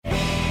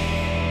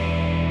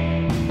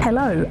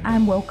Hello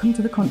and welcome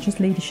to the Conscious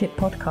Leadership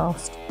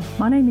Podcast.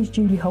 My name is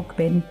Julie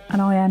Hogbin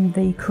and I am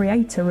the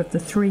creator of the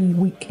 3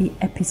 weekly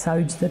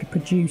episodes that are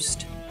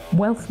produced: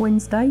 Wealth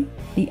Wednesday,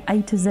 the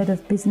A to Z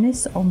of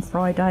Business on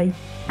Friday,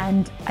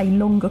 and a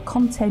longer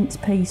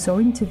content piece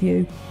or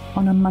interview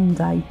on a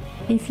Monday.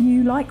 If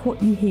you like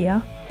what you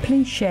hear,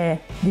 please share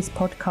this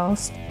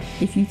podcast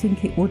if you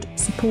think it would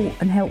support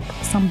and help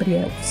somebody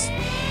else.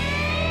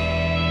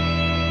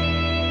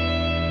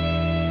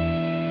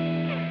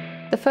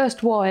 The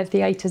first Y of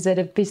the A to Z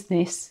of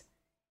business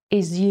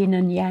is yin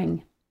and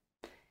yang.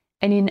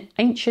 And in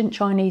ancient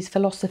Chinese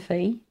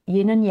philosophy,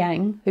 yin and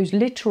yang, whose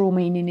literal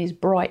meaning is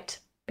bright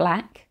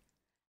black,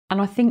 and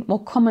I think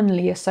more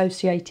commonly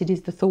associated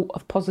is the thought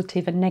of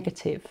positive and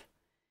negative.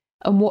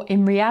 And what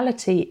in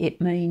reality it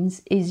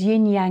means is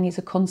yin yang is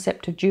a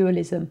concept of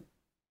dualism,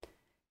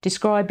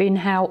 describing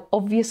how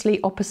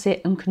obviously opposite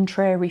and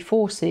contrary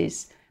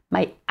forces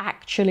may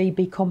actually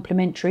be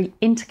complementary,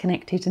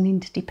 interconnected and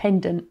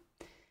interdependent,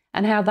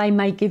 and how they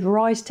may give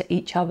rise to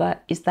each other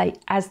as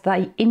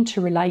they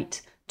interrelate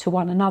to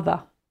one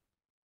another.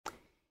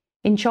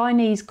 In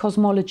Chinese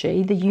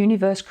cosmology, the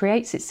universe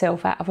creates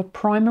itself out of a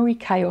primary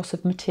chaos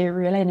of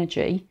material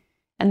energy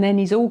and then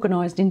is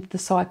organised into the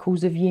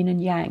cycles of yin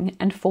and yang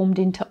and formed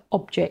into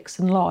objects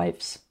and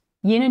lives.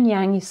 Yin and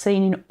yang is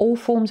seen in all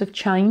forms of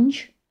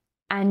change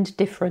and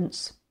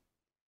difference,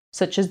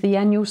 such as the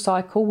annual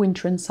cycle,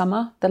 winter and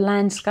summer, the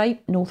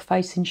landscape,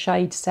 north-facing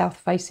shade,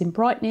 south-facing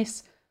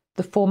brightness,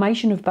 the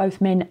formation of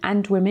both men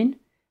and women,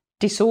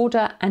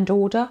 disorder and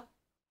order,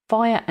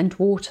 fire and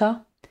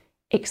water,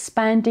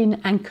 expanding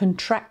and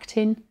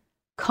contracting,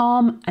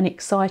 calm and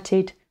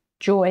excited,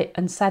 joy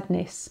and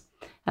sadness.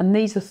 And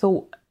these are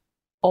thought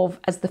of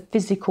as the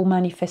physical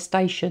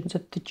manifestations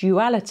of the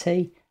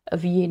duality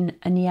of yin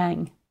and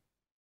yang.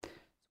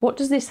 What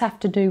does this have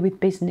to do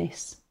with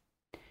business?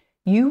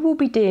 You will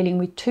be dealing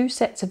with 2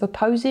 sets of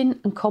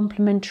opposing and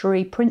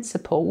complementary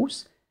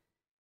principles.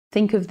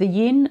 Think of the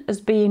yin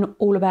as being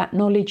all about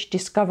knowledge,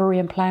 discovery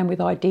and playing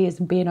with ideas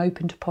and being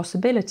open to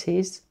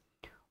possibilities,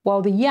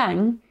 while the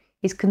yang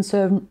is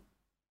concerned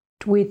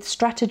with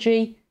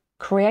strategy,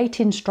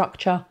 creating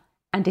structure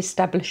and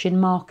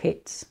establishing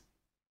markets.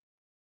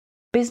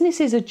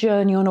 Business is a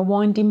journey on a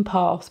winding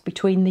path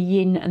between the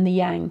yin and the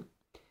yang.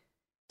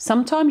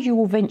 Sometimes you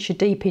will venture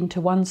deep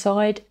into one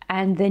side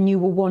and then you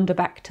will wander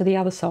back to the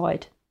other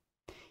side.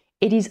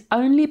 It is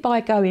only by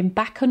going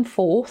back and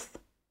forth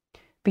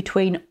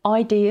between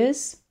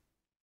ideas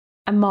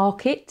and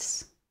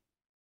markets,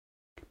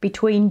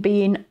 between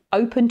being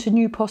open to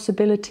new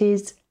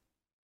possibilities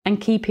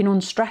and keeping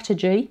on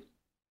strategy,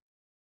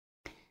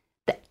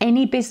 that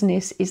any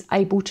business is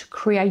able to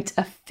create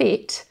a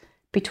fit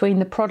between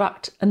the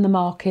product and the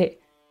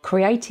market,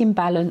 creating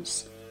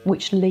balance,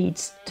 which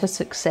leads to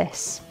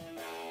success.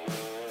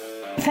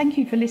 Thank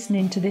you for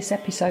listening to this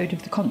episode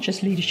of the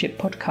Conscious Leadership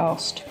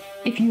Podcast.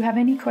 If you have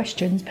any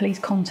questions, please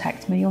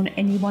contact me on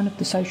any one of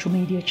the social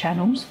media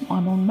channels.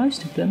 I'm on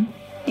most of them,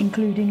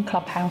 including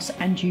Clubhouse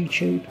and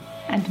YouTube,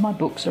 and my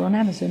books are on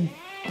Amazon.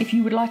 If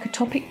you would like a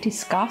topic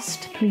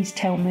discussed, please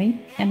tell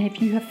me. And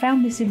if you have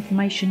found this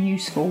information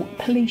useful,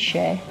 please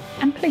share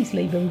and please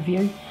leave a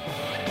review.